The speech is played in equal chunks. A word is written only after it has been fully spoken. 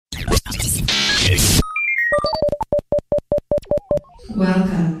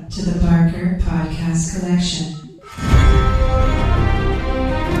Welcome to the Barker Podcast Collection.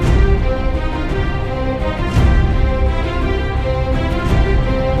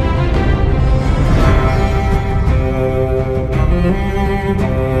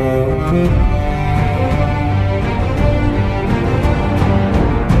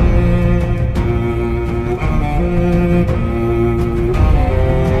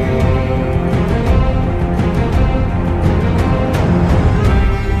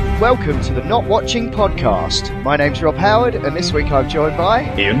 Welcome to the Not Watching Podcast. My name's Rob Howard, and this week I'm joined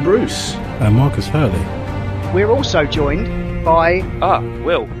by Ian Bruce and Marcus Hurley. We're also joined by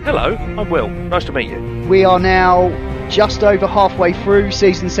Will. Hello, I'm Will. Nice to meet you. We are now just over halfway through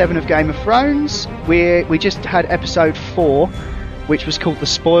season 7 of Game of Thrones. We just had episode 4, which was called The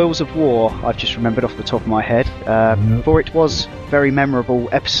Spoils of War. I've just remembered off the top of my head. For it was a very memorable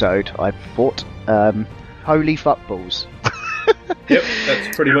episode, I thought. Holy fuckballs. Yep,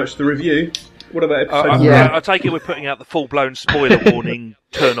 that's pretty much the review. What about episode? I take it we're putting out the full-blown spoiler warning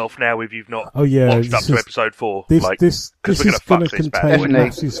turn off now if you've not watched up to episode 4. This is going to contain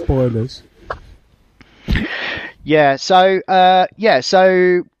massive spoilers.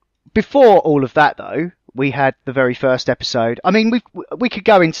 So before all of that, though, we had the very first episode. I mean, we could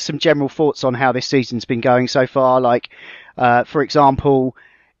go into some general thoughts on how this season's been going so far. Like, for example,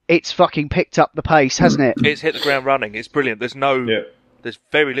 it's fucking picked up the pace, hasn't it? It's hit the ground running. It's brilliant. There's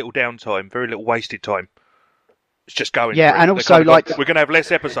very little downtime, very little wasted time. It's just going. Yeah, and also we're going to have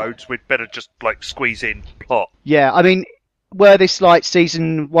less episodes. We'd better just squeeze in plot. Yeah, I mean, were this like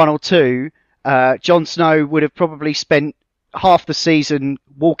season 1 or 2, Jon Snow would have probably spent half the season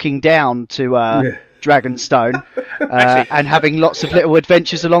walking down to Dragonstone and having lots of little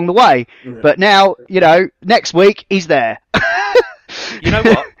adventures along the way. Yeah. But now, next week he's there. You know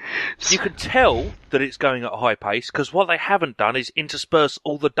what? You can tell that it's going at a high pace because what they haven't done is intersperse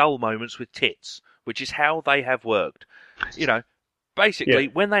all the dull moments with tits, which is how they have worked. Basically,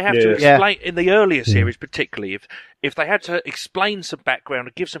 when they have to explain, in the earlier series particularly, if they had to explain some background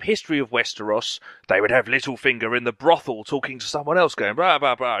and give some history of Westeros, they would have Littlefinger in the brothel talking to someone else going blah,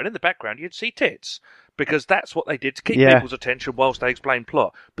 blah, blah, and in the background you'd see tits. Because that's what they did to keep people's attention whilst they explained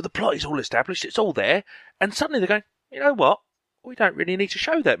plot. But the plot is all established, it's all there, and suddenly they're going, you know what? We don't really need to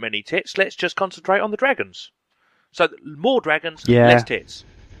show that many tits. Let's just concentrate on the dragons. So, more dragons, less tits.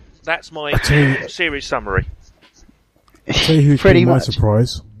 That's my series summary. I'll tell you who's been my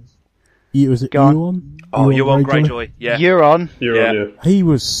surprise. Was it Euron? Oh, Euron Greyjoy. Yeah. Euron. Yeah. He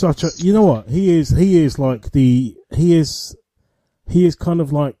was such a... You know what? He is kind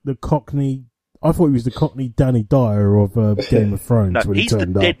of like the Cockney... I thought he was the Cockney Danny Dyer of Game of Thrones when he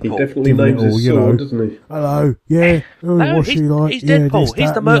turned up. He definitely names his sword, doesn't he? Hello, yeah. What's he like? He's Deadpool.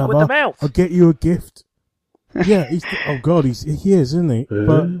 He's the merc with the mouth. I'll get you a gift. Yeah, he is, isn't he?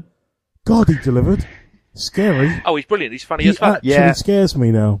 But, God, he delivered. Scary. Oh, he's brilliant. He's funny as fuck. He actually scares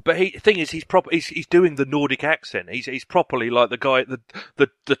me now. But the thing is, he's doing the Nordic accent. He's properly like the guy,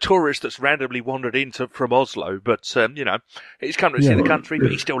 the tourist that's randomly wandered from Oslo. But he's come to see the country,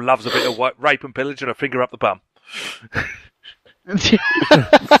 but he still loves a bit of rape and pillage and a finger up the bum.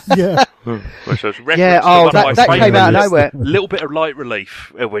 Yeah. That came out of nowhere. A little bit of light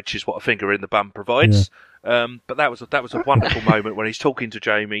relief, which is what a finger in the bum provides. Yeah. But that was a wonderful moment when he's talking to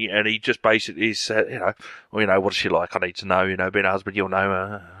Jamie and he just basically said, what does she like? I need to know, being a husband, you'll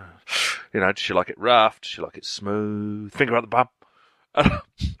know, does she like it rough? Does she like it smooth? Finger up the bum. I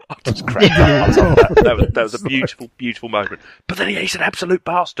just cracked up. That was a beautiful, beautiful moment. But then he's an absolute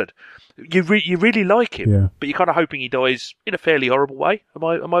bastard. You really like him, but you're kind of hoping he dies in a fairly horrible way.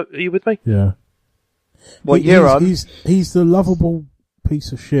 Are you with me? Yeah. He's the lovable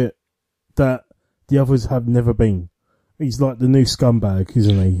piece of shit that the others have never been. He's like the new scumbag,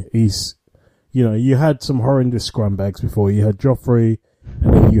 isn't he? He's, you had some horrendous scumbags before. You had Joffrey,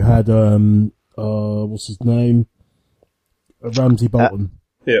 and then you had, what's his name? Ramsay Bolton.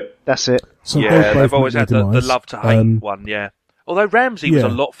 Yeah. That's it. So they've always had the love to hate one, yeah. Although Ramsay was a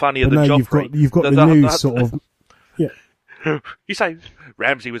lot funnier than Joffrey. You've got the new sort of... Yeah. You say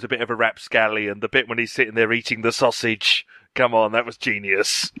Ramsay was a bit of a rapscallion, the bit when he's sitting there eating the sausage. Come on, that was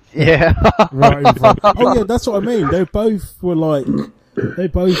genius. Yeah. Right. Oh yeah, that's what I mean. They both were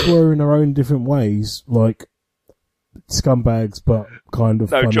in their own different ways, like scumbags, but kind of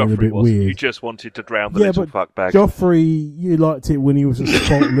funny and a bit weird. You just wanted to drown the little fuckbag. Joffrey, you liked it when he was a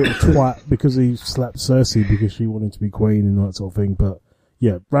spoiled little twat because he slapped Cersei because she wanted to be queen and that sort of thing. But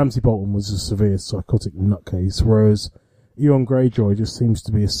yeah, Ramsay Bolton was a severe psychotic nutcase, whereas Euron Greyjoy just seems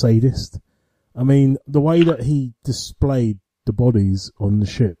to be a sadist. I mean, the way that he displayed the bodies on the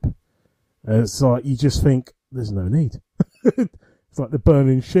ship, it's like you just think there's no need. It's like the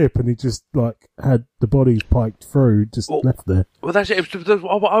burning ship, and he just like had the bodies piked through, just left there. Well, that's it.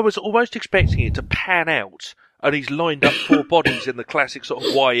 I was almost expecting it to pan out, and he's lined up 4 bodies in the classic sort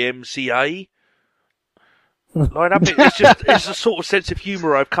of YMCA. Line up. It's the sort of sense of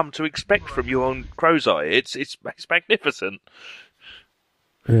humour I've come to expect from you on Crow's Eye. It's magnificent.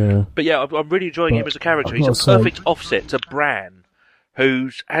 Yeah. But yeah, I'm really enjoying him as a character. He's a perfect offset to Bran,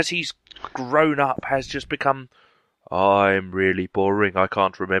 who's, as he's grown up, has just become, I'm really boring. I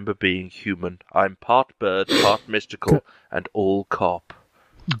can't remember being human. I'm part bird, part mystical, and all cop.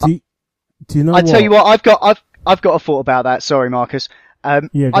 Do you know? Tell you what, I've got a thought about that. Sorry, Marcus. I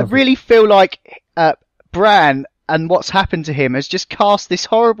really feel like Bran and what's happened to him has just cast this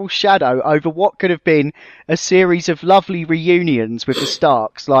horrible shadow over what could have been a series of lovely reunions with the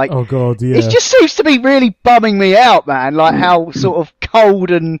Starks. Like, oh god, yeah. It just seems to be really bumming me out, man. Like how sort of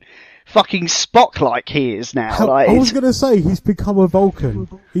cold and fucking Spock-like he is now. I was going to say, he's become a Vulcan.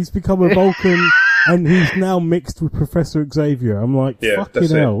 And he's now mixed with Professor Xavier. I'm like, fucking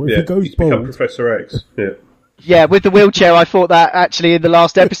hell. If he goes he's bald. become Professor X. Yeah. Yeah, with the wheelchair, I thought that actually in the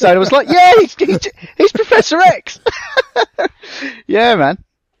last episode. I was like, yeah, he's Professor X. Yeah, man.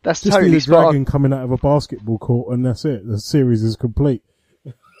 That's just totally need a spot dragon on. coming out of a basketball court, and that's it. The series is complete.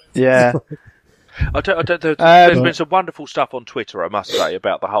 Yeah. There's been some wonderful stuff on Twitter, I must say,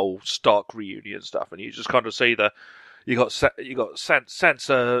 about the whole Stark reunion stuff, and you just kind of see you got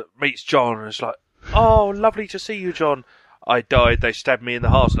Sansa meets Jon, and it's like, oh, lovely to see you, Jon. I died, they stabbed me in the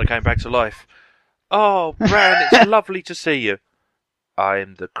heart, and I came back to life. Oh, Bran, it's lovely to see you.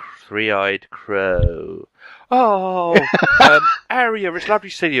 I'm the three-eyed crow. Oh, Arya, it's lovely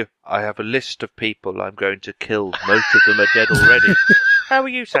to see you. I have a list of people I'm going to kill. Most of them are dead already. How are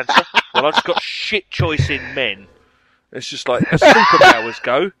you, Sansa? Well, I've just got shit choice in men. It's just like, as superpowers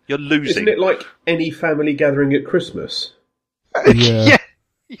go, you're losing. Isn't it like any family gathering at Christmas? Yeah.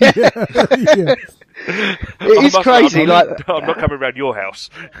 Yeah. Yeah. It is crazy. I'm not coming around your house.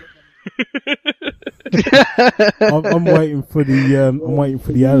 I'm waiting for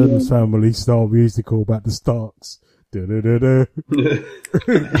the Addams Family style musical about the Starks. The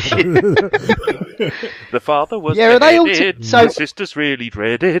father was are they all beheaded, so the sisters really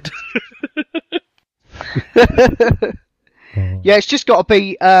dreaded. Yeah, it's just got to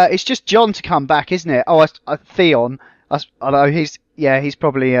be. It's just Jon to come back, isn't it? Oh, Theon. I know he's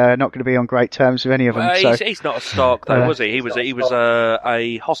probably not going to be on great terms with any of them. He's not a Stark though, was he? He was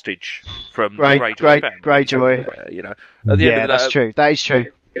a hostage from Greyjoy. You know. At the end of that's true. That is true.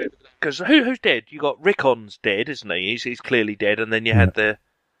 Because who's dead? You got Rickon's dead, isn't he? He's clearly dead, and then you had the.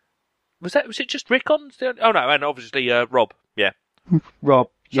 Was it just Rickon? Oh no, and obviously Rob. Yeah. Rob.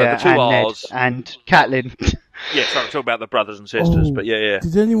 So the two and R's. Ned and Catelyn. Yeah, so I'm talking about the brothers and sisters, but yeah.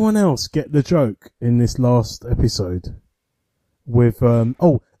 Did anyone else get the joke in this last episode? With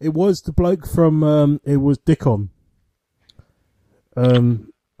it was the bloke from it was Dickon. Yeah,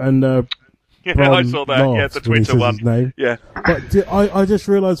 I saw that. Yeah, the Twitter one. His name. Yeah. But I just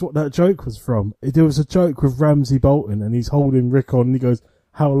realised what that joke was from. There was a joke with Ramsay Bolton, and he's holding Rickon, and he goes,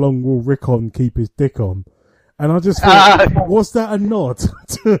 "How long will Rickon keep his dick on?" And I just thought, was that a nod?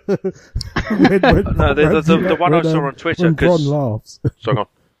 The one I saw on Twitter. When Bronn laughs. Sorry, go on.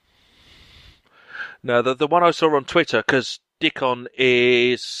 No, the one I saw on Twitter, because Dickon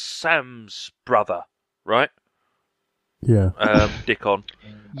is Sam's brother, right? Yeah. Yes, Dickon.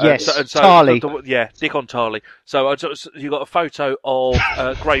 Tarly. Dickon Tarly. So you got a photo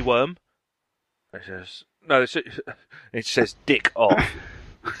of Grey Worm. It says Dick off.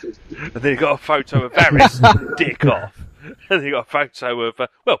 And then you got a photo of Varys, Dick off. And then you got a photo of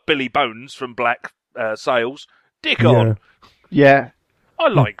Billy Bones from Black Sails, Dick on. Yeah. I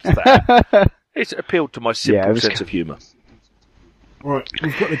liked that. It appealed to my simple sense of humour. Right,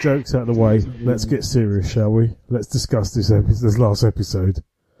 we've got the jokes out of the way. Let's get serious, shall we? Let's discuss this last episode,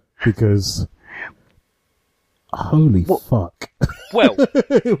 because holy fuck! Well,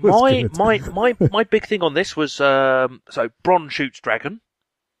 my big thing on this was so Bronn shoots dragon,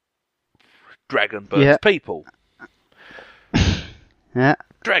 dragon burns people. Yeah.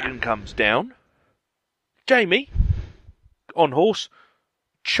 Dragon comes down. Jaime, on horse,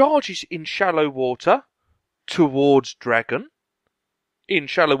 charges in shallow water towards dragon. In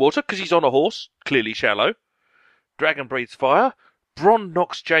shallow water, because he's on a horse, clearly shallow. Dragon breathes fire. Bronn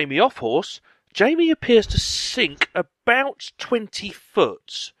knocks Jaime off horse. Jaime appears to sink about 20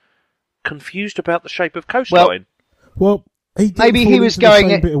 foot. Confused about the shape of coastline. Well, maybe he was going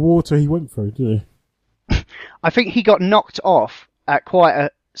the same bit of water he went through, did he? I think he got knocked off at quite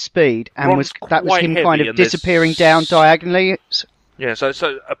a speed, and that was him kind of disappearing down diagonally. Yeah, so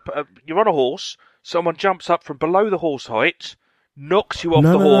you're on a horse. Someone jumps up from below the horse height, knocks you off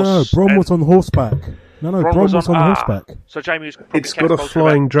No, the no, no, horse. Bronn and was on horseback. No, Bronn was on horseback. So Jamie was probably It's got a catapulted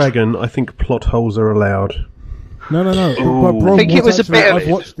flying back. dragon. I think plot holes are allowed. No. But Ooh. Bronn I think it was a actually, bit of- I've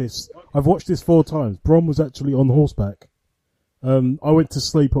watched this. I've watched this 4 times. Bronn was actually on horseback. I went to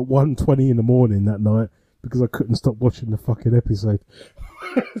sleep at 1:20 in the morning that night because I couldn't stop watching the fucking episode.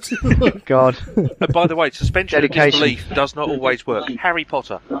 God. And by the way, suspension of Dedication. disbelief does not always work. Harry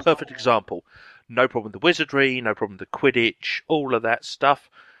Potter, perfect example. No problem with the wizardry, no problem with the Quidditch, all of that stuff.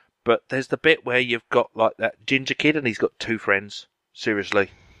 But there's the bit where you've got like that ginger kid and he's got 2 friends. Seriously.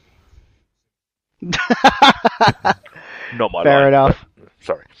 Not my Fair line, enough. but,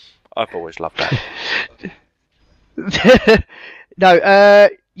 sorry. I've always loved that. No,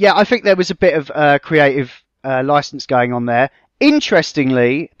 yeah, I think there was a bit of creative license going on there.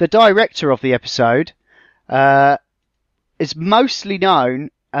 Interestingly, the director of the episode is mostly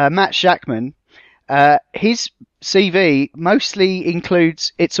known, Matt Shackman. His CV mostly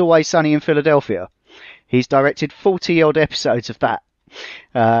includes It's Always Sunny in Philadelphia. He's directed 40-odd episodes of that.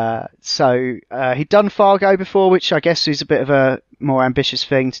 So he'd done Fargo before, which I guess is a bit of a more ambitious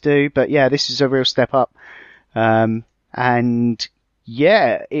thing to do. But yeah, this is a real step up. And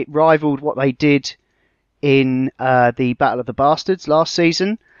yeah, it rivaled what they did in the Battle of the Bastards last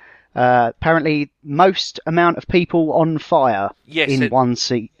season. Apparently, most amount of people on fire in one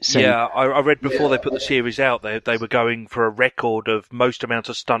scene. Yeah, I read before they put the series out, they were going for a record of most amount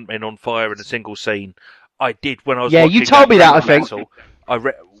of stuntmen on fire in a single scene. I did when I was watching you told me that, I think. Battle,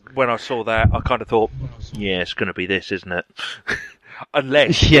 when I saw that, I kind of thought, yeah, it's going to be this, isn't it?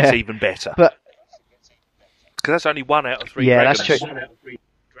 Unless it's even better. But because that's only 1 out of 3 yeah, dragons. that's true.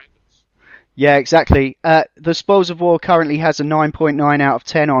 Yeah, exactly. The Spoils of War currently has a 9.9 out of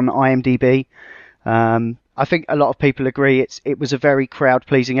 10 on IMDb. I think a lot of people agree it was a very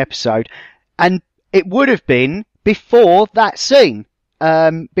crowd-pleasing episode. And it would have been before that scene.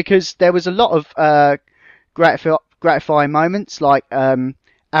 Because there was a lot of gratifying moments, like the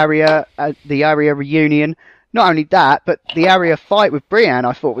Arya reunion. Not only that, but the Arya fight with Brienne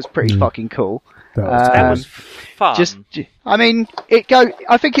I thought was pretty fucking cool. That was fun. I mean,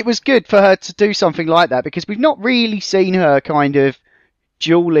 I think it was good for her to do something like that because we've not really seen her kind of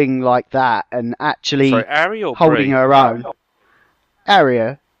dueling like that and actually Arya or holding Brie? her own.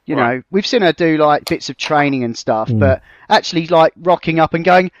 Arya, you Right. know, we've seen her do like bits of training and stuff, but actually like rocking up and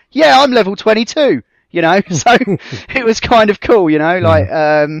going, yeah, I'm level 22, you know, so it was kind of cool, you know, like,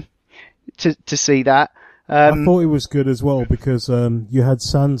 to see that. I thought it was good as well because you had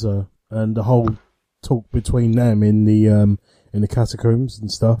Sansa and the whole talk between them in the catacombs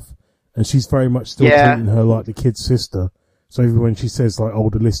and stuff, and she's very much still treating her like the kid's sister. So when she says like,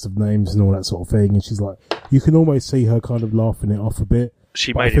 the list of names and all that sort of thing, and she's like, you can almost see her kind of laughing it off a bit.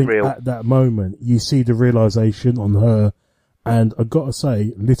 She But made I think it real. At that moment, you see the realization on her, and I gotta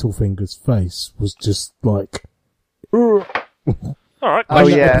say, Littlefinger's face was just like. All right. Oh, that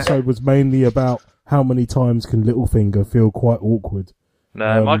yeah. episode was mainly about how many times can Littlefinger feel quite awkward.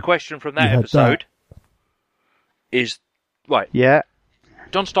 No, my question from you that had episode is, right, Yeah.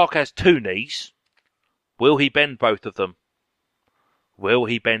 Jon Stark has 2 knees. Will he bend both of them? Will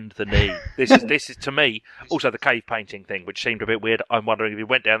he bend the knee? This is to me also the cave painting thing, which seemed a bit weird. I'm wondering if he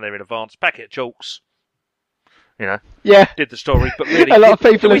went down there in advance, packet of chalks, you know, Yeah. did the story, but really, A lot of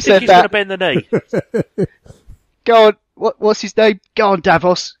people do we have think said he's going to that. bend the knee? Go on. What's his name? Go on,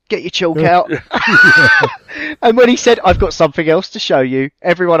 Davos. Get your chalk out. And when he said, I've got something else to show you,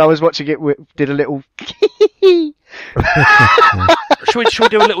 everyone I was watching it did a little... Should we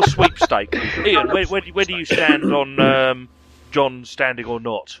do a little sweepstake? Ian, where do you stand on John standing or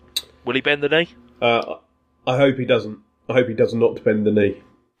not? Will he bend the knee? I hope he doesn't. I hope he does not bend the knee.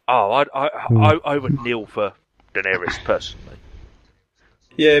 Oh, I would kneel for Daenerys personally.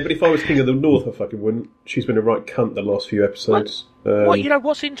 Yeah, but if I was King of the North, I fucking wouldn't. She's been a right cunt the last few episodes. Well, you know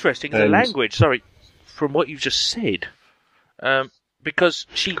what's interesting? The and- language. Sorry, from what you've just said, because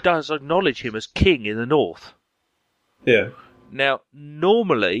she does acknowledge him as king in the North. Yeah. Now,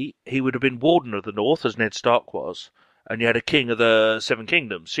 normally he would have been Warden of the North, as Ned Stark was, and you had a king of the Seven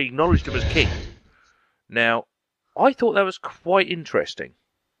Kingdoms. She acknowledged him as king. Now, I thought that was quite interesting.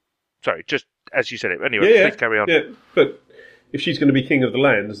 Sorry, just as you said it. Anyway, Yeah, please carry on. Yeah, but if she's going to be king of the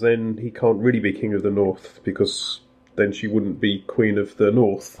lands, then he can't really be king of the North, because then she wouldn't be queen of the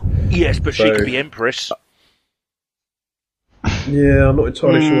North. Yes, but she So- could be empress. Yeah, I'm not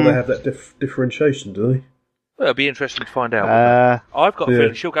entirely sure they have that differentiation, do they? Well, it'll be interesting to find out. I've got a Yeah.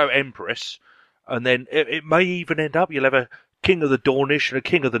 feeling she'll go empress, and then it may even end up you'll have a king of the Dornish and a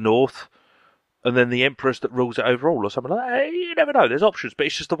king of the North, and then the empress that rules it overall, or something like that. You never know. There's options, but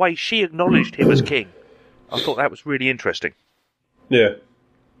it's just the way she acknowledged him as king. I thought that was really interesting. Yeah.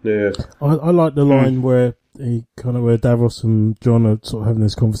 I like the line where where Davos and Jon are sort of having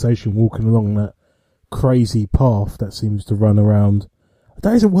this conversation, walking along that crazy path that seems to run around.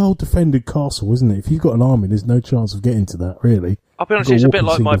 That is a well-defended castle, isn't it? If you've got an army, there's no chance of getting to that, really. I'll be honest, it's a bit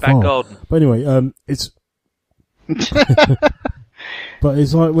like my back garden. But anyway, it's... But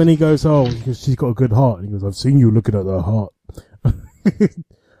it's like when he goes, she's got a good heart. And he goes, I've seen you looking at her heart.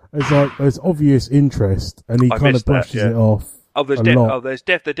 It's like, there's obvious interest, and he kind of brushes it off. They're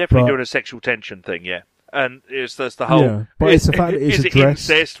definitely doing a sexual tension thing, yeah. And there's the whole... Yeah, but it's the fact that it's is addressed.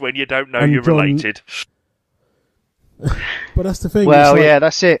 It incest when you don't know you're related? But that's the thing. Well, yeah,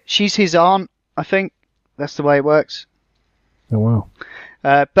 that's it. She's his aunt, I think. That's the way it works. Oh, wow.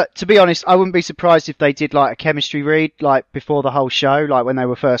 But to be honest, I wouldn't be surprised if they did like a chemistry read, like before the whole show, like when they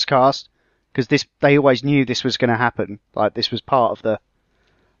were first cast, because they always knew this was going to happen. Like this was part of the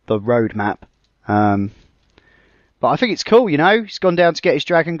roadmap. But I think it's cool, you know. He's gone down to get his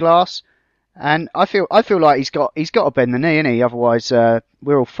dragon glass, and I feel like he's got to bend the knee, innit he? Otherwise,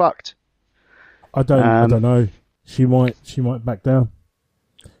 we're all fucked. I don't know. She might back down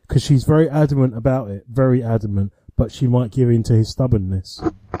because she's very adamant about it, very adamant. But she might give in to his stubbornness,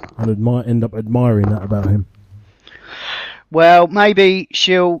 and might end up admiring that about him. Well, maybe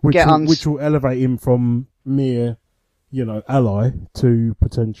she'll which will elevate him from mere, ally to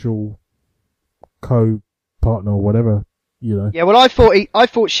potential co-partner or whatever, Yeah, well, I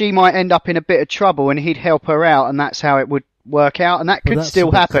thought she might end up in a bit of trouble, and he'd help her out, and that's how it would work out, and that could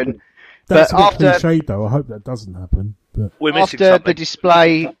still happen. That's a bit cliched, though. I hope that doesn't happen. But we're missing after something. The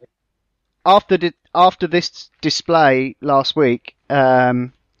display. After this display last week,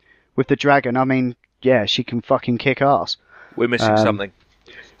 with the dragon, I mean, yeah, she can fucking kick ass. We're missing something.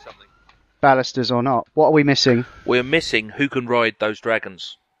 Ballisters or not. What are we missing? We're missing who can ride those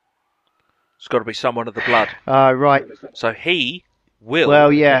dragons. It's got to be someone of the blood. Right. So he will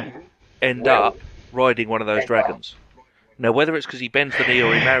end up riding one of those dragons. Now, whether it's because he bends the knee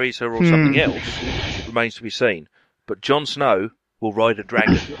or he marries her or something else, remains to be seen. But Jon Snow will ride a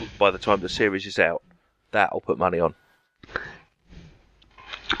dragon by the time the series is out. That I'll put money on.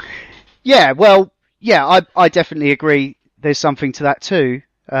 Yeah, well, yeah, I definitely agree. There's something to that too.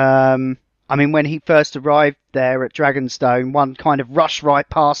 I mean, when he first arrived there at Dragonstone, one kind of rushed right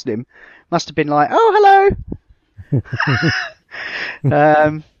past him. Must have been like, oh, hello.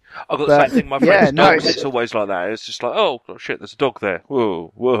 I've got the same thing. My friend's dogs. It's always like that. It's just like, oh shit, there's a dog there.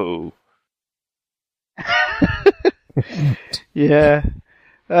 Whoa. Yeah.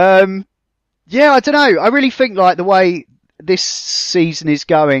 Yeah, I don't know. I really think like the way this season is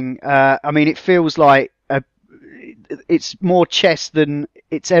going, I mean, it feels like it's more chess than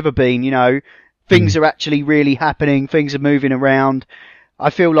it's ever been, Things are actually really happening. Things are moving around. I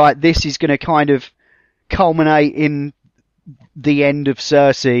feel like this is going to kind of culminate in the end of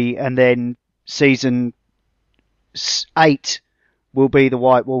Cersei, and then season 8 will be the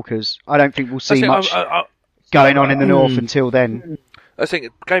White Walkers. I don't think we'll see much going on in the north until then. I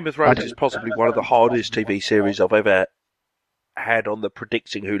think Game of Thrones is possibly one of the hardest TV series I've ever had on the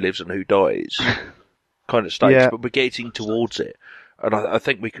predicting who lives and who dies kind of stage, but we're getting towards it. And I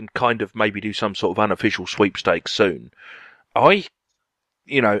think we can kind of maybe do some sort of unofficial sweepstakes soon.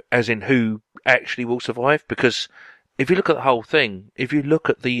 As in who actually will survive, because if you look at the whole thing, if you look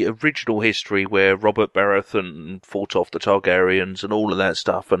at the original history where Robert Baratheon fought off the Targaryens and all of that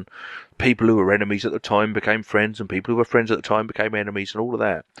stuff, and people who were enemies at the time became friends, and people who were friends at the time became enemies, and all of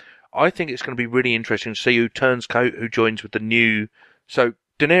that, I think it's going to be really interesting to see who turns coat, who joins with the new... So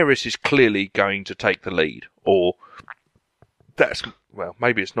Daenerys is clearly going to take the lead, or that's... Well,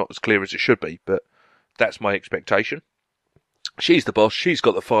 maybe it's not as clear as it should be, but that's my expectation. She's the boss. She's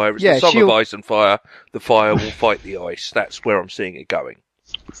got the fire. It's the Song of Ice and Fire. The fire will fight the ice. That's where I'm seeing it going.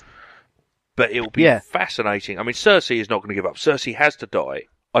 But it'll be fascinating. I mean, Cersei is not going to give up. Cersei has to die,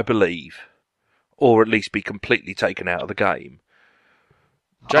 I believe, or at least be completely taken out of the game.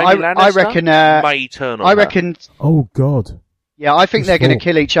 Jaime Lannister I reckon, may turn on her. Oh, God. Yeah, I think they're going to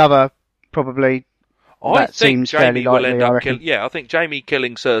kill each other, probably. I think Jaime will end up killing... Yeah, I think Jaime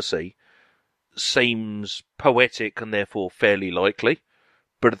killing Cersei seems poetic and therefore fairly likely,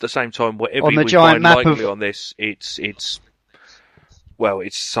 but at the same time, whatever we find likely on this, it's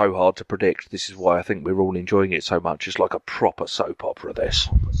so hard to predict. This is why I think we're all enjoying it so much. It's like a proper soap opera, this.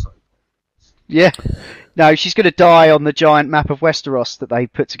 Yeah. No, she's going to die on the giant map of Westeros that they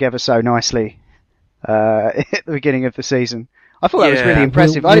put together so nicely at the beginning of the season. I thought that was really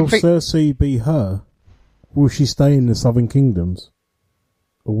impressive. Will Cersei be her? Will she stay in the Southern Kingdoms?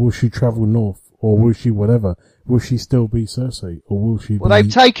 Or will she travel north? Or will she whatever? Will she still be Cersei? Or will she they've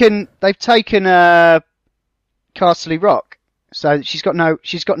taken Castle Rock, So she's got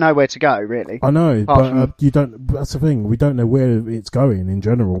nowhere to go, really. I know, Apart but from- you don't. That's the thing. We don't know where it's going in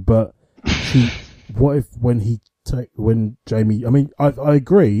general. But what if when Jamie? I mean, I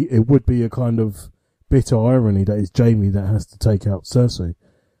agree. It would be a kind of bitter irony that it's Jamie that has to take out Cersei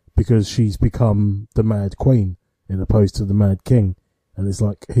because she's become the Mad Queen in opposed to the Mad King, and it's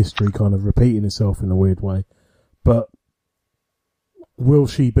like history kind of repeating itself in a weird way. But will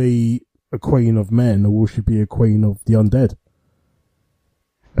she be a queen of men, or will she be a queen of the undead?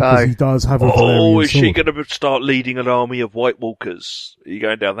 Because he does have a Valyrian is she sword. going to start leading an army of White Walkers? Are you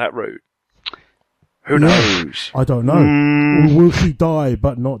going down that route? Who knows? I don't know. Or will she die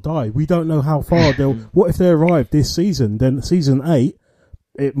but not die? We don't know how far they'll... What if they arrive this season? Then season 8,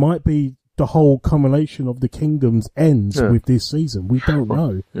 it might be the whole culmination of the kingdoms ends with this season. We don't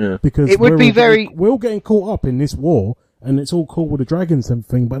know. Yeah. Because It would be very- we're all getting caught up in this war, and it's all cool with the dragons and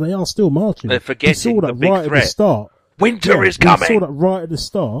everything, but they are still marching. They're forgetting we saw the that big right at threat. the start. Winter is We saw coming! that right at the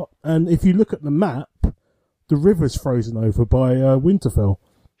start, and if you look at the map, the river's frozen over by Winterfell.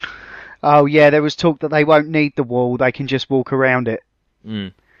 Oh yeah, there was talk that they won't need the wall; they can just walk around it.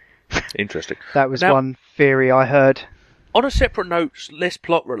 Interesting. That was Now- one theory I heard. On a separate note, less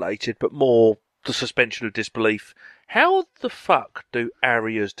plot related, but more the suspension of disbelief, how the fuck do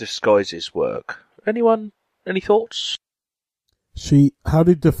Arya's disguises work? Anyone? Any thoughts? How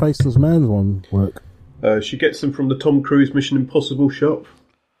did the Faceless Man one work? She gets them from the Tom Cruise Mission Impossible shop.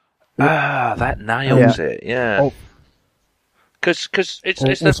 That nails it, yeah. Oh. Because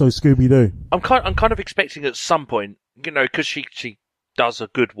it's Also Scooby-Doo. I'm kind of expecting at some point, because she does a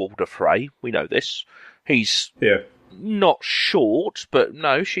good Walder Frey. We know this. He's Yeah. not short, but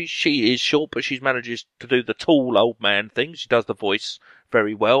no, she is short, but she manages to do the tall old man thing. She does the voice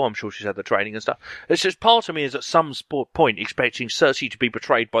very well. I'm sure she's had the training and stuff. It's just part of me is at some point expecting Cersei to be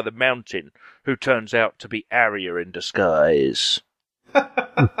betrayed by the Mountain, who turns out to be Arya in disguise.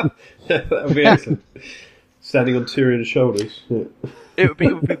 That would be excellent. Standing on Tyrion's shoulders. Yeah. It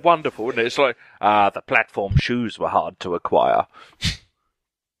would be wonderful, wouldn't it? It's like, the platform shoes were hard to acquire.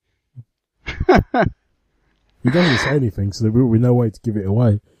 He doesn't say anything, so there will be no way to give it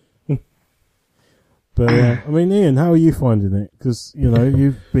away. But, I mean, Ian, how are you finding it? Because,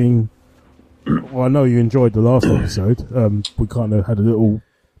 you've been... Well, I know you enjoyed the last episode. We kind of had a little...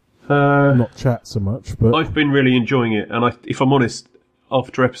 not chat so much, but... I've been really enjoying it, and if I'm honest,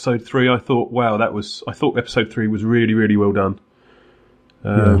 after episode 3, I thought, wow, I thought episode 3 was really, really well done.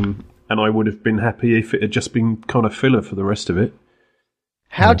 And I would have been happy if it had just been kind of filler for the rest of it.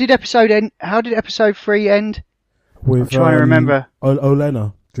 How did episode end? How did episode 3 end? With, I'm trying to remember.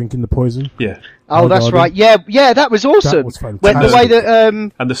 Olenna drinking the poison. Yeah. Oh, that's Garden. right. Yeah, that was awesome. That was fantastic. When the way that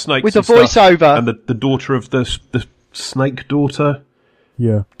And the snakes with the and stuff, voiceover. and the daughter of the snake daughter.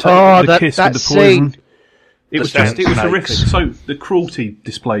 Yeah. The kiss that with the poison. scene. It was snakes. horrific. So the cruelty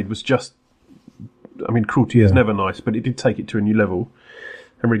displayed was just... I mean, cruelty is never nice, but it did take it to a new level.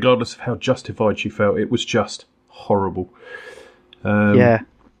 And regardless of how justified she felt, it was just horrible. Yeah.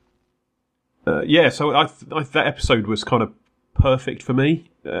 So I that episode was kind of perfect for me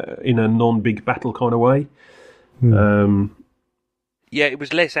in a non-big battle kind of way. Yeah, it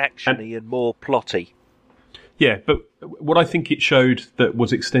was less actiony and more plotty. Yeah, but what I think it showed that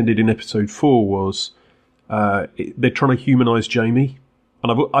was extended in episode 4 was they're trying to humanise Jaime,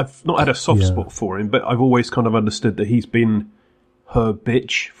 and I've not had a soft spot for him, but I've always kind of understood that he's been her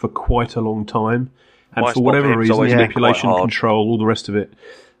bitch for quite a long time, and My for whatever spot for him's reason, always been manipulation, quite hard. control, all the rest of it,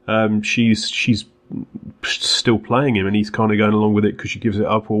 she's still playing him, and he's kind of going along with it because she gives it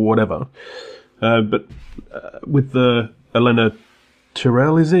up or whatever. But with the Olenna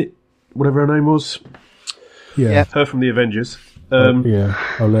Tyrell, is it? Whatever her name was. Yeah. Her from the Avengers.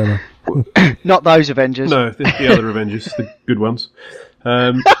 Olenna. Not those Avengers. No, the other Avengers, the good ones.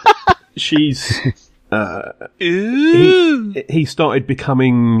 She's... he started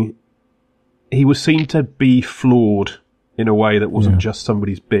becoming... He was seen to be flawed in a way that wasn't just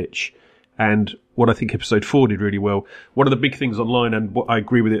somebody's bitch. And what I think episode 4 did really well, one of the big things online, and what I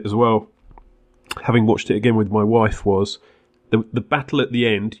agree with it as well, having watched it again with my wife, was the battle at the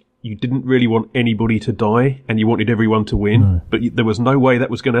end. You didn't really want anybody to die, and you wanted everyone to win, but there was no way that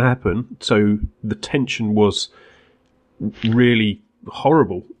was going to happen. So the tension was really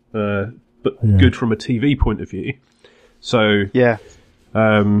horrible, but good from a TV point of view. So I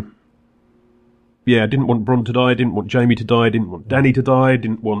didn't want Bronn to die, I didn't want Jaime to die, I didn't want Dany to die, I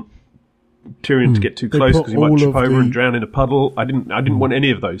didn't want Tyrion to get too close because he might trip over and drown in a puddle. I didn't want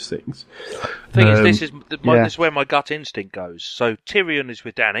any of those things. The thing is, this is where my gut instinct goes. So Tyrion is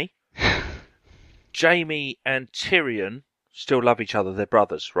with Dany. Jaime and Tyrion still love each other. They're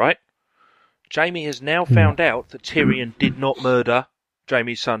brothers, right? Jaime has now found out that Tyrion did not murder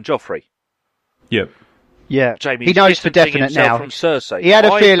Jaime's son Joffrey. Yep. Yeah, Jaime he knows for definite now. From Cersei. He had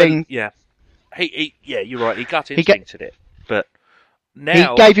a feeling. Yeah, you're right. He gut instincted it, but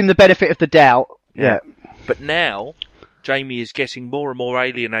now he gave him the benefit of the doubt. Yeah. But now Jaime is getting more and more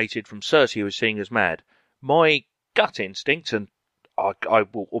alienated from Cersei, who is seeing as mad. My gut instinct, and I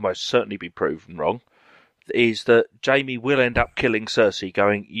will almost certainly be proven wrong, is that Jaime will end up killing Cersei,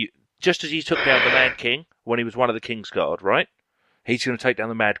 just as he took down the Mad King when he was one of the King's Guard, right? He's going to take down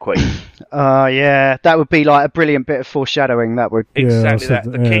the Mad Queen. Yeah, that would be like a brilliant bit of foreshadowing. That would exactly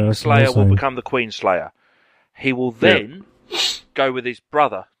that. The King Slayer will become the Queen Slayer. He will then go with his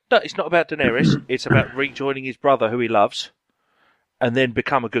brother. No, it's not about Daenerys. It's about rejoining his brother, who he loves, and then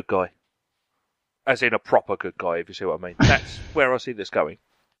become a good guy, as in a proper good guy. If you see what I mean, that's where I see this going.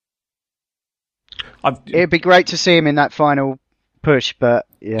 It'd be great to see him in that final push, but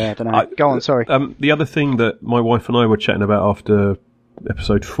I don't know. Go on, sorry. The other thing that my wife and I were chatting about after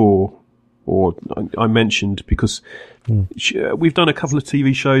episode 4, or I mentioned, because we've done a couple of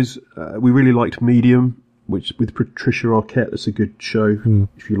TV shows. We really liked Medium, which with Patricia Arquette. That's a good show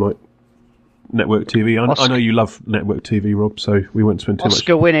if you like network TV. I know you love network TV, Rob, so we won't spend too much.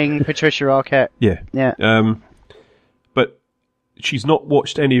 Oscar-winning Patricia Arquette. Yeah. But she's not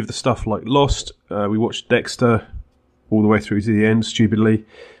watched any of the stuff like Lost. We watched Dexter all the way through to the end, stupidly.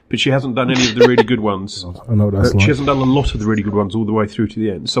 But she hasn't done any of the really good ones. I know that's She hasn't done a lot of the really good ones all the way through to the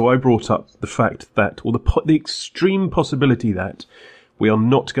end. So I brought up the fact that, or the extreme possibility that, we are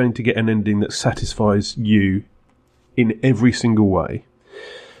not going to get an ending that satisfies you in every single way.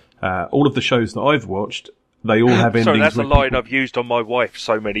 All of the shows that I've watched, they all have endings. Sorry, that's a line I've used on my wife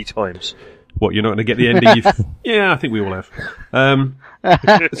so many times. What, you're not going to get the ending? Yeah, I think we all have.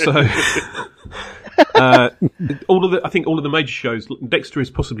 I think all of the major shows. Dexter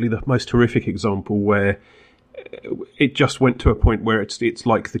is possibly the most horrific example where it just went to a point where it's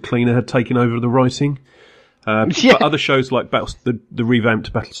like the cleaner had taken over the writing. But other shows like the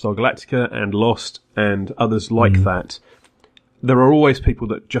revamped Battlestar Galactica and Lost and others like that, there are always people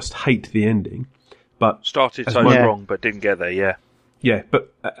that just hate the ending. But started so wrong, but didn't get there. Yeah. Yeah,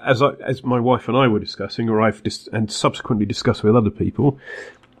 but as my wife and I were discussing, or and subsequently discussed with other people,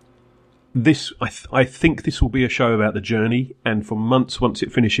 I think this will be a show about the journey, and for months, once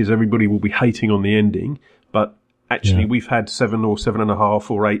it finishes, everybody will be hating on the ending. But actually, we've had 7 or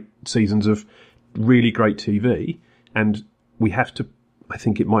 7.5 or 8 seasons of really great TV, and we have to. I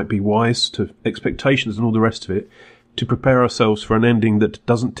think it might be wise to expectations and all the rest of it to prepare ourselves for an ending that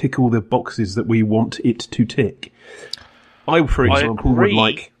doesn't tick all the boxes that we want it to tick. I, for example, would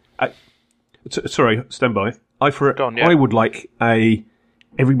like. Sorry, stand by. I would like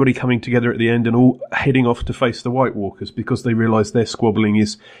everybody coming together at the end and all heading off to face the White Walkers because they realise their squabbling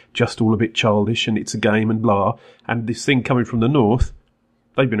is just all a bit childish and it's a game and blah. And this thing coming from the north,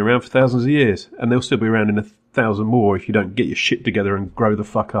 they've been around for thousands of years and they'll still be around in 1,000 more if you don't get your shit together and grow the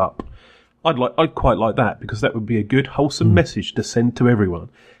fuck up. I'd quite like that because that would be a good, wholesome message to send to everyone.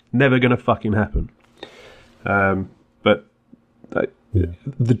 Never going to fucking happen. But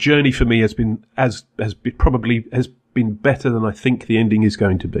the journey for me has been probably better than I think the ending is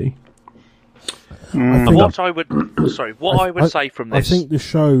going to be. What I would say from this, I think the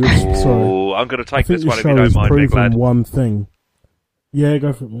show is. Sorry, I'm going to take this one if you don't mind, Nick lad. One thing. Yeah,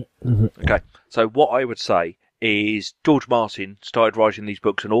 go for it, mate. Okay, so what I would say is George Martin started writing these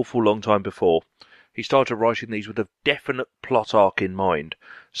books an awful long time before. He started writing these with a definite plot arc in mind.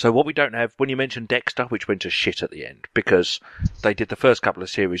 So what we don't have, when you mentioned Dexter, which went to shit at the end, because they did the first couple of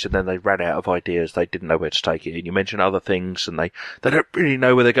series and then they ran out of ideas, they didn't know where to take it. And you mentioned other things and they don't really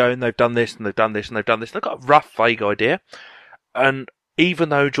know where they're going, they've done this and they've done this and they've done this. They've got a rough, vague idea. And even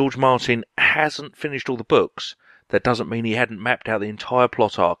though George Martin hasn't finished all the books, that doesn't mean he hadn't mapped out the entire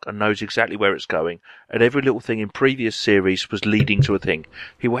plot arc and knows exactly where it's going. And every little thing in previous series was leading to a thing.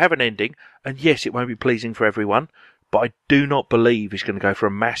 He will have an ending, and yes, it won't be pleasing for everyone, but I do not believe he's going to go for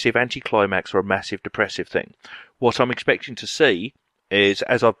a massive anticlimax or a massive depressive thing. What I'm expecting to see is,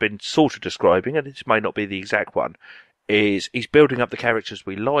 as I've been sort of describing, and this may not be the exact one, is he's building up the characters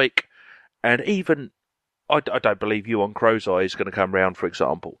we like, and even I don't believe Euron Crow's Eye is going to come round, for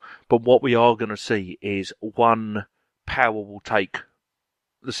example. But what we are going to see is one power will take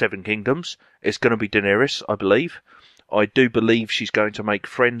the Seven Kingdoms. It's going to be Daenerys, I believe. I do believe she's going to make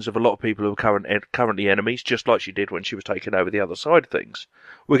friends of a lot of people who are currently enemies, just like she did when she was taking over the other side of things.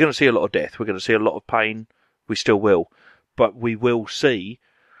 We're going to see a lot of death. We're going to see a lot of pain. We still will. But we will see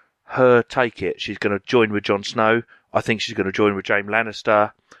her take it. She's going to join with Jon Snow. I think she's going to join with Jaime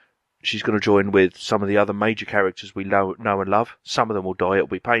Lannister. she's going to join with some of the other major characters we know and love. Some of them will die, it'll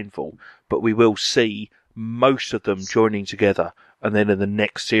be painful, but we will see most of them joining together, and then in the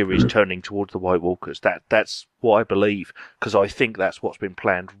next series turning towards the White Walkers. That's what I believe, because I think that's what's been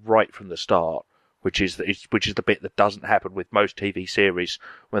planned right from the start, which is the bit that doesn't happen with most TV series,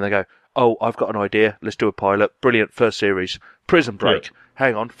 when they go, oh, I've got an idea, let's do a pilot, brilliant, first series, prison break. Yeah.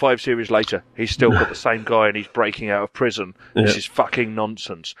 Hang on, 5 series later, he's still got the same guy and he's breaking out of prison. Yeah. This is fucking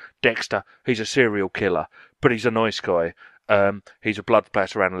nonsense. Dexter, he's a serial killer, but he's a nice guy. He's a blood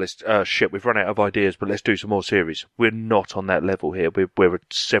splatter analyst. Shit, we've run out of ideas, but let's do some more series. We're not on that level here. We're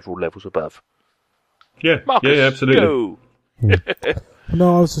at several levels above. Yeah, Marcus, yeah, absolutely.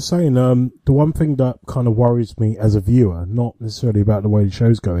 No, I was just saying, the one thing that kind of worries me as a viewer, not necessarily about the way the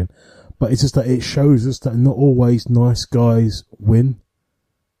show's going, but it's just that it shows us that not always nice guys win.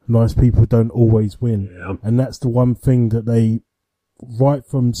 Nice people don't always win. Yeah. And that's the one thing that they, right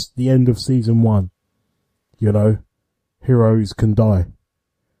from the end of season 1, you know, heroes can die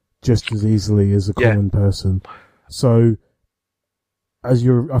just as easily as a common person. So, I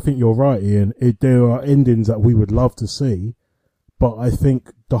think you're right, Ian. There are endings that we would love to see, but I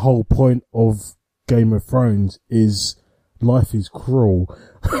think the whole point of Game of Thrones is life is cruel.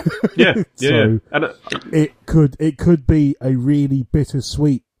 So it could be a really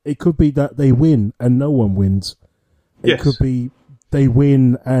bittersweet. It could be that they win and no one wins. It could be they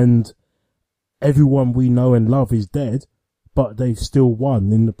win and everyone we know and love is dead, but they've still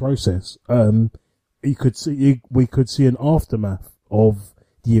won in the process. We could see an aftermath of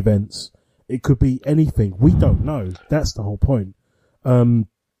the events. It could be anything. We don't know. That's the whole point.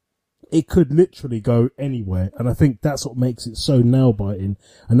 It could literally go anywhere, and I think that's what makes it so nail-biting,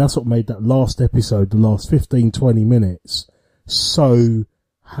 and that's what made that last episode, the last 15, 20 minutes, so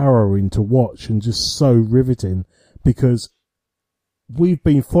harrowing to watch and just so riveting, because we've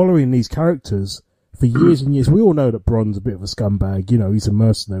been following these characters for years and years. We all know that Bron's a bit of a scumbag, you know, he's a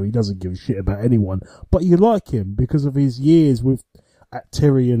mercenary, he doesn't give a shit about anyone, but you like him because of his years at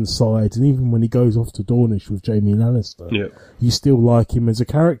Tyrion's side, and even when he goes off to Dornish with Jaime Lannister, you still like him as a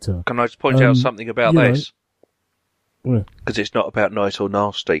character. Can I just point out something about this? Because it's not about nice or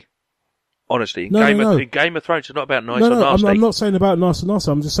nasty. Honestly, in Game of Thrones, it's not about nice or nasty. I'm not saying about nice or nasty.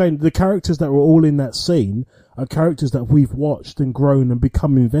 I'm just saying the characters that were all in that scene are characters that we've watched and grown and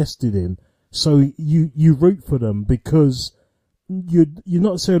become invested in. So you root for them because you're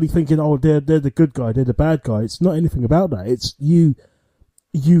not necessarily thinking, oh, they're the good guy, they're the bad guy. It's not anything about that. It's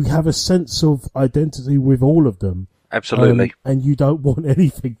you have a sense of identity with all of them. Absolutely. And you don't want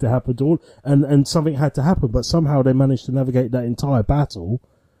anything to happen to all. And something had to happen, but somehow they managed to navigate that entire battle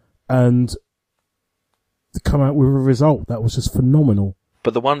and to come out with a result that was just phenomenal.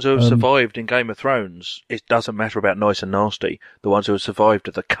 But the ones who have survived in Game of Thrones, it doesn't matter about nice and nasty. The ones who have survived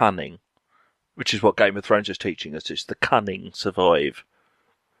are the cunning, which is what Game of Thrones is teaching us. It's the cunning survive.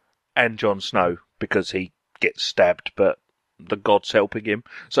 And Jon Snow, because he gets stabbed, but the god's helping him.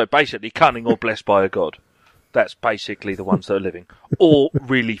 So basically, cunning or blessed by a god. That's basically the ones that are living. Or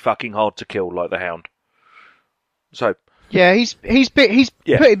really fucking hard to kill, like the Hound. So yeah, he's put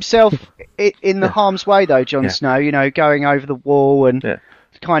himself in the harm's way though, Jon Snow. You know, going over the wall and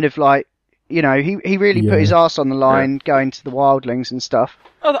kind of like, you know, he really put his arse on the line, going to the wildlings and stuff.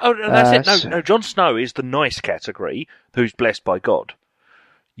 Oh, that's it. No, Jon Snow is the nice category who's blessed by God.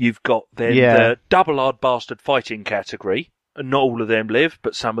 You've got then the double-hard bastard fighting category. And not all of them live,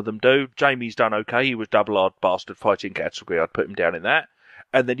 but some of them do. Jaime's done okay. He was double-hard bastard fighting category. I'd put him down in that.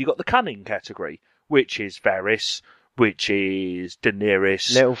 And then you've got the cunning category, which is Varys, which is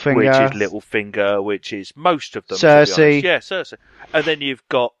Daenerys, which is Littlefinger, which is most of them. Cersei. Yeah, Cersei. And then you've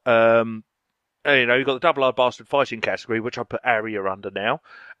got, you've got the double-hard bastard fighting category, which I put Arya under now.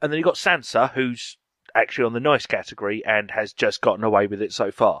 And then you've got Sansa, who's actually on the nice category and has just gotten away with it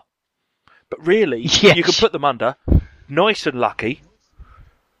so far. But really, you can put them under nice and lucky,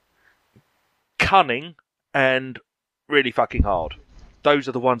 cunning, and really fucking hard. Those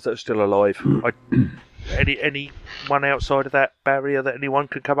are the ones that are still alive. Any one outside of that barrier that anyone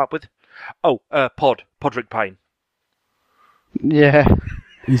could come up with? Oh, Podrick Payne. Yeah.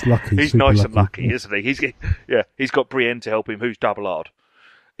 He's lucky. He's nice and lucky, isn't he? He's got Brienne to help him, who's double hard.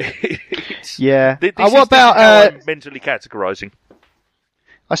 What about I'm mentally categorising?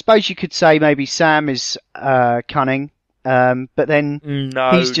 I suppose you could say maybe Sam is cunning, but then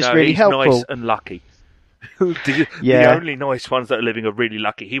he's just really helpful. Nice and lucky. The only nice ones that are living are really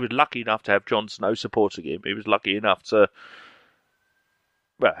lucky. He was lucky enough to have Jon Snow supporting him. He was lucky enough to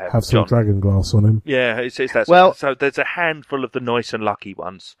have some dragon glass on him. Yeah, it's that. Well, so there's a handful of the nice and lucky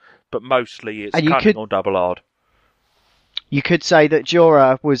ones, but mostly it's cunning or double hard. You could say that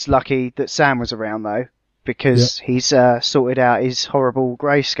Jorah was lucky that Sam was around, though, because he's sorted out his horrible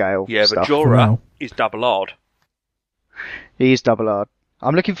grayscale stuff. But Jorah is double hard. He is double hard.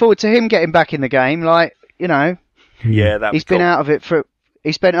 I'm looking forward to him getting back in the game. Like, you know, he's been out of it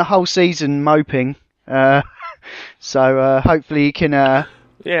he spent a whole season moping. So hopefully he can.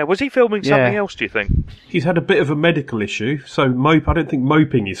 Was he filming something else? Do you think he's had a bit of a medical issue? So I don't think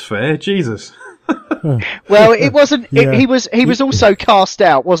moping is fair. Jesus. Well, it wasn't. He was also cast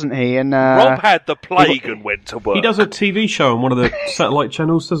out, wasn't he? And Rob had the plague and went to work. He does a TV show on one of the satellite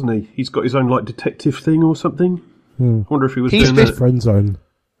channels, doesn't he? He's got his own like detective thing or something. I wonder if he was doing that. Friend zone.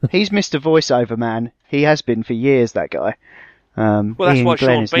 He's Mr. Voiceover Man. He has been for years. That guy. Well, that's Ian why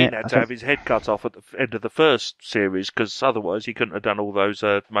Glenn, Sean Bean isn't it? had to have his head cut off at the end of the first series, because otherwise he couldn't have done all those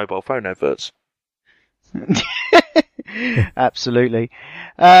mobile phone adverts. Absolutely.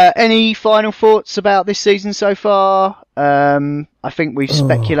 Any final thoughts about this season so far? I think we've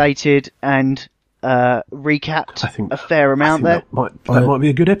speculated and recapped a fair amount there. That might be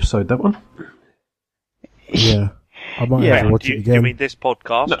a good episode, that one. Yeah. I might have to watch it again. You mean this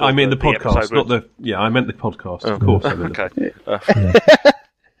podcast? No, I mean the podcast, not the... Yeah, I meant the podcast, of course. Okay.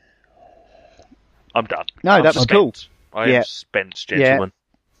 I'm done. No, that was cool. I am spent, gentlemen.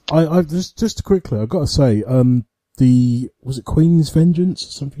 I just quickly, I've got to say, was it Queen's Vengeance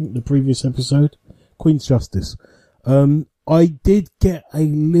or something, the previous episode? Queen's Justice. I did get a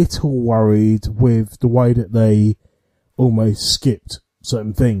little worried with the way that they almost skipped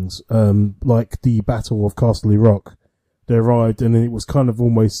certain things, like the Battle of Castle Rock. They arrived and then it was kind of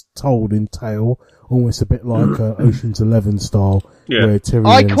almost told in tale, almost a bit like Ocean's 11 style, where Tyrion.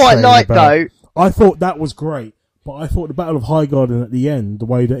 I quite like though. I thought that was great, but I thought the Battle of Highgarden at the end, the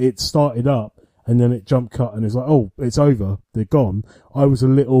way that it started up and then it jumped cut and it's like, oh, it's over, they're gone. I was a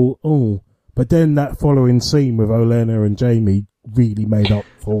little, but then that following scene with Olenna and Jaime really made up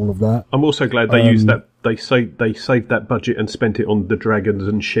for all of that. I'm also glad they used that. They saved that budget and spent it on the dragons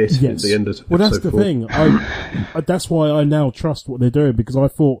and shit at the end of. Well, that's the thing. That's why I now trust what they're doing, because I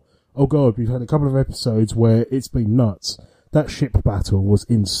thought, oh god, we've had a couple of episodes where it's been nuts. That ship battle was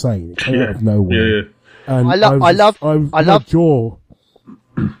insane. It came out of nowhere. Yeah. And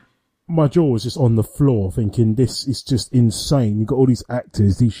my jaw was just on the floor thinking, this is just insane. You've got all these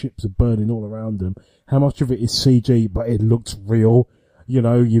actors, these ships are burning all around them. How much of it is CG, but it looks real? You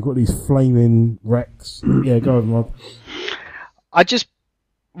know, you've got these flaming wrecks. Yeah, go on, Rob. I just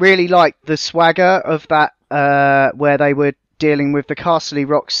really like the swagger of that, where they were dealing with the Castle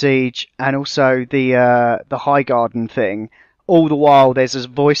Rock siege and also the Highgarden thing. All the while there's a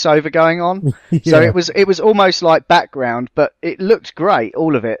voiceover going on. So it was almost like background, but it looked great,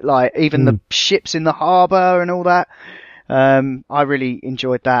 all of it. Like even the ships in the harbour and all that. I really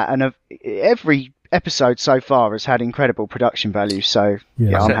enjoyed that. And every episode so far has had incredible production value, so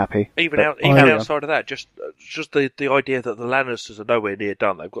I'm happy. Even outside of that, just the idea that the Lannisters are nowhere near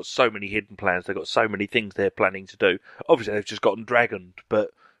done. They've got so many hidden plans. They've got so many things they're planning to do. Obviously, they've just gotten dragoned,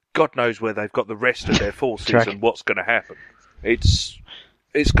 but God knows where they've got the rest of their forces and what's going to happen. It's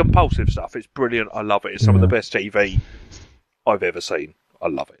compulsive stuff. It's brilliant. I love it. It's some of the best TV I've ever seen. I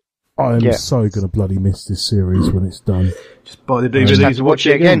love it. I am so going to bloody miss this series when it's done. Just buy the DVDs and watch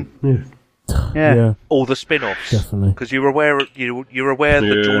it again. Yeah. All the spin-offs. Definitely. Because you're aware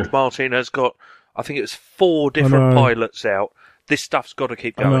that George Martin has got, I think it was 4 different pilots out. This stuff's got to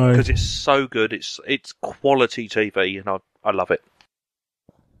keep going because it's so good. It's quality TV, and I love it.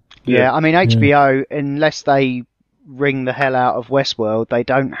 Yeah, I mean HBO, unless they wring the hell out of Westworld, they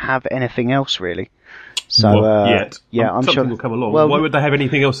don't have anything else really. So yet. I'm something sure will come along. Well, why would they have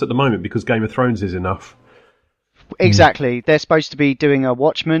anything else at the moment? Because Game of Thrones is enough. Exactly. They're supposed to be doing a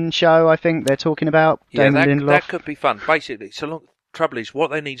Watchmen show, I think they're talking about. Yeah, that could be fun. Basically, trouble is,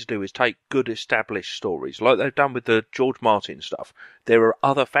 what they need to do is take good established stories, like they've done with the George Martin stuff. There are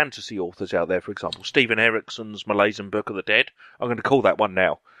other fantasy authors out there, for example, Stephen Erickson's Malaysian Book of the Dead. I'm going to call that one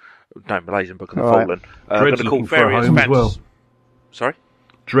now. No, Malaysian Book of the Fallen. I'm going to call various home as well. Sorry?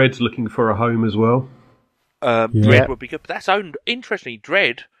 Dread's looking for a home as well. Dread would be good, but that's owned, interestingly,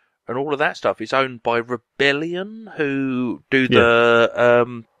 Dread and all of that stuff is owned by Rebellion, who do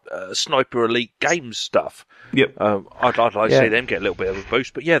the Sniper Elite Games stuff. Yep. I'd like to see them get a little bit of a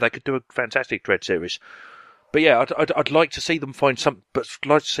boost, but they could do a fantastic Dread series. But I'd like to see them find something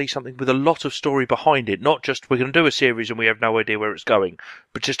with a lot of story behind it. Not just we're going to do a series and we have no idea where it's going,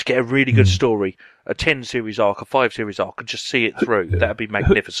 but just to get a really good story, a 10-series arc, a 5-series arc, and just see it through. That'd be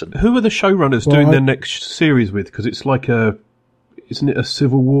magnificent. Who are the showrunners doing their next series with? Because it's like isn't it a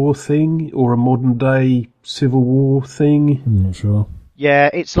Civil War thing or a modern day Civil War thing? I'm not sure.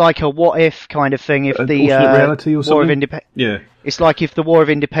 Yeah, it's like a what if kind of thing. If An the alternate reality or War of something? Independence, Yeah. it's like if the War of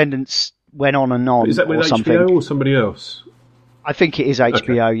Independence went on and on, Is that with or HBO something. or somebody else? I think it is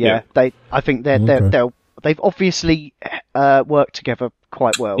HBO. Okay, Yeah, I think they've obviously worked together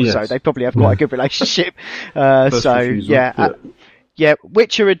quite well, Yes. so they probably have quite a good relationship. First So refusal, yeah,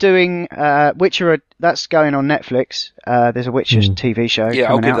 Witcher are doing that's going on Netflix. There's a Witcher TV show. Yeah,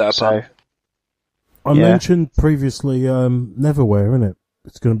 I'll coming give out, that a so. punt. I mentioned previously Neverwhere, isn't it?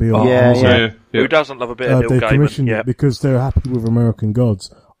 It's going to be on Yeah, Amazon. Who doesn't love a bit of Neil They've Gaiman? commissioned Yeah. it because they're happy with American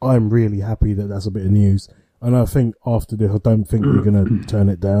Gods. I'm really happy that that's a bit of news. And I think after this, I don't think they're going to turn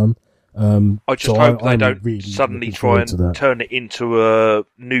it down. I just hope they I'm don't really suddenly looking try forward to that. and turn it into a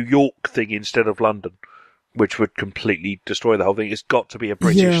New York thing instead of London, which would completely destroy the whole thing. It's got to be a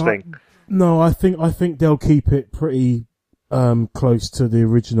British thing. No, I think they'll keep it pretty close to the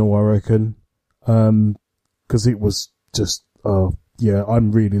original, I reckon. Because it was just,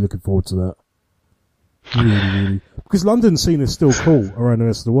 I'm really looking forward to that. Really, really. Because London's scene is still cool around the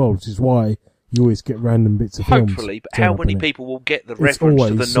rest of the world, which is why you always get random bits of films. Hopefully, but how many people will get the reference to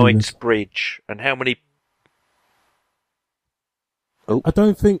always the seen Knight's as- Bridge? And how many... I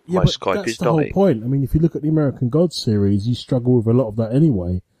don't think, My but Skype that's is the whole dying. point. I mean, if you look at the American Gods series, you struggle with a lot of that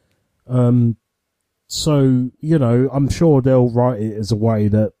anyway. So, I'm sure they'll write it as a way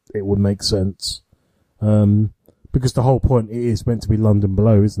that it would make sense. Because the whole point, it is meant to be London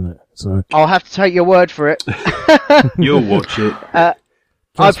below, isn't it? So I'll have to take your word for it. You'll watch it. I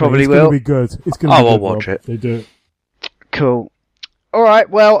trust me, probably it's will. Going to be good. It's going to be I'll good, watch Rob. it. They do it. Cool. All right.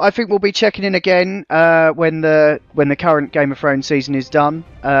 Well, I think we'll be checking in again when the current Game of Thrones season is done.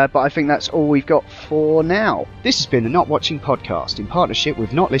 But I think that's all we've got for now. This has been the Not Watching podcast in partnership with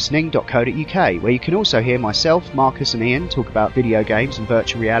notlistening.co.uk, where you can also hear myself, Marcus, and Ian talk about video games and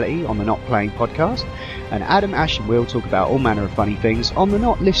virtual reality on the Not Playing podcast, and Adam, Ash, and Will talk about all manner of funny things on the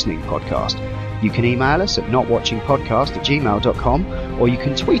Not Listening podcast. You can email us at notwatchingpodcast@gmail.com, or you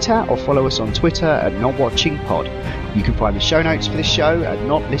can tweet at or follow us on Twitter at notwatchingpod. You can find the show notes for this show at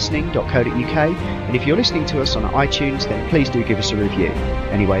notlistening.co.uk, and if you're listening to us on iTunes, then please do give us a review.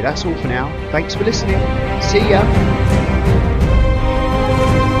 Anyway, that's all for now. Thanks for listening. See ya!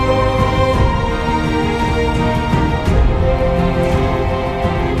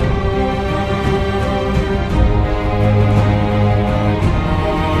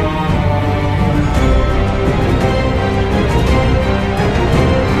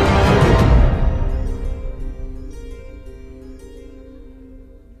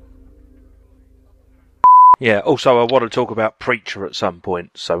 Yeah, also I want to talk about Preacher at some point,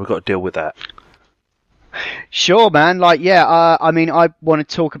 so we've got to deal with that. Sure, man. I mean, I want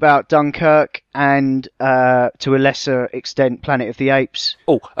to talk about Dunkirk and, to a lesser extent, Planet of the Apes.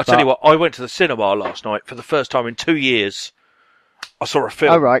 Oh, I'll tell you what, I went to the cinema last night for the first time in 2 years. I saw a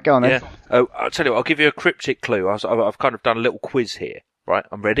film. Oh, right, go on then. Yeah. Oh, I'll tell you what, I'll give you a cryptic clue. I've kind of done a little quiz here, right?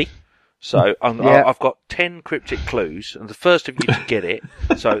 I'm ready. So I've got 10 cryptic clues, and the first of you to get it.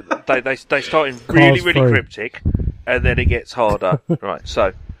 So they start in really, really cryptic, and then it gets harder. Right.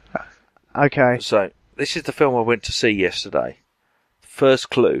 So Okay. So this is the film I went to see yesterday. First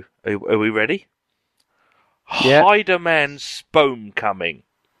clue. Are we ready? Yeah. Spider-Man Homecoming.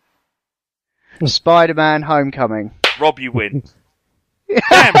 Spider-Man Homecoming. Rob, you win.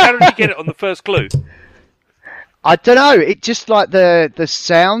 Damn! How did you get it on the first clue? I don't know. It just like the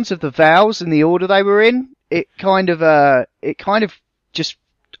sounds of the vowels and the order they were in. It kind of just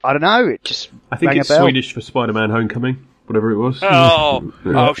I don't know. It just I think rang it's a bell. Swedish for Spider-Man Homecoming, whatever it was.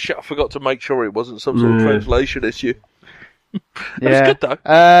 Oh shit! I forgot to make sure it wasn't some sort of translation issue. It was good though.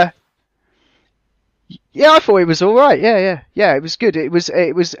 Yeah, I thought it was all right. Yeah. It was good. It was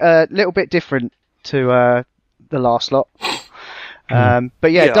a little bit different to the last lot.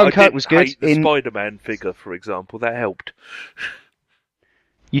 But yeah, I Dunkirk didn't was good. hate the Spider-Man figure, for example. That helped.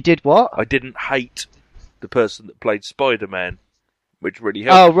 You did what? I didn't hate the person that played Spider-Man, which really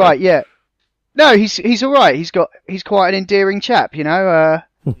helped. Oh right, yeah. No, he's all right. He's quite an endearing chap, you know.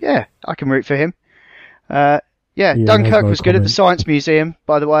 Yeah, I can root for him. Yeah, Dunkirk was good at the Science Museum,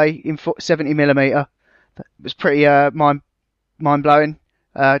 by the way, in 70mm. It was pretty mind blowing.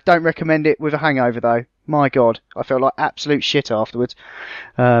 Don't recommend it with a hangover though. My God, I felt like absolute shit afterwards.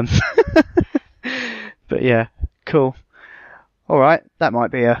 But yeah, cool. All right, that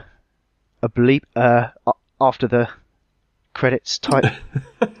might be a bleep after the credits type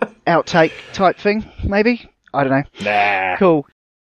outtake type thing, maybe. I don't know. Nah. Cool.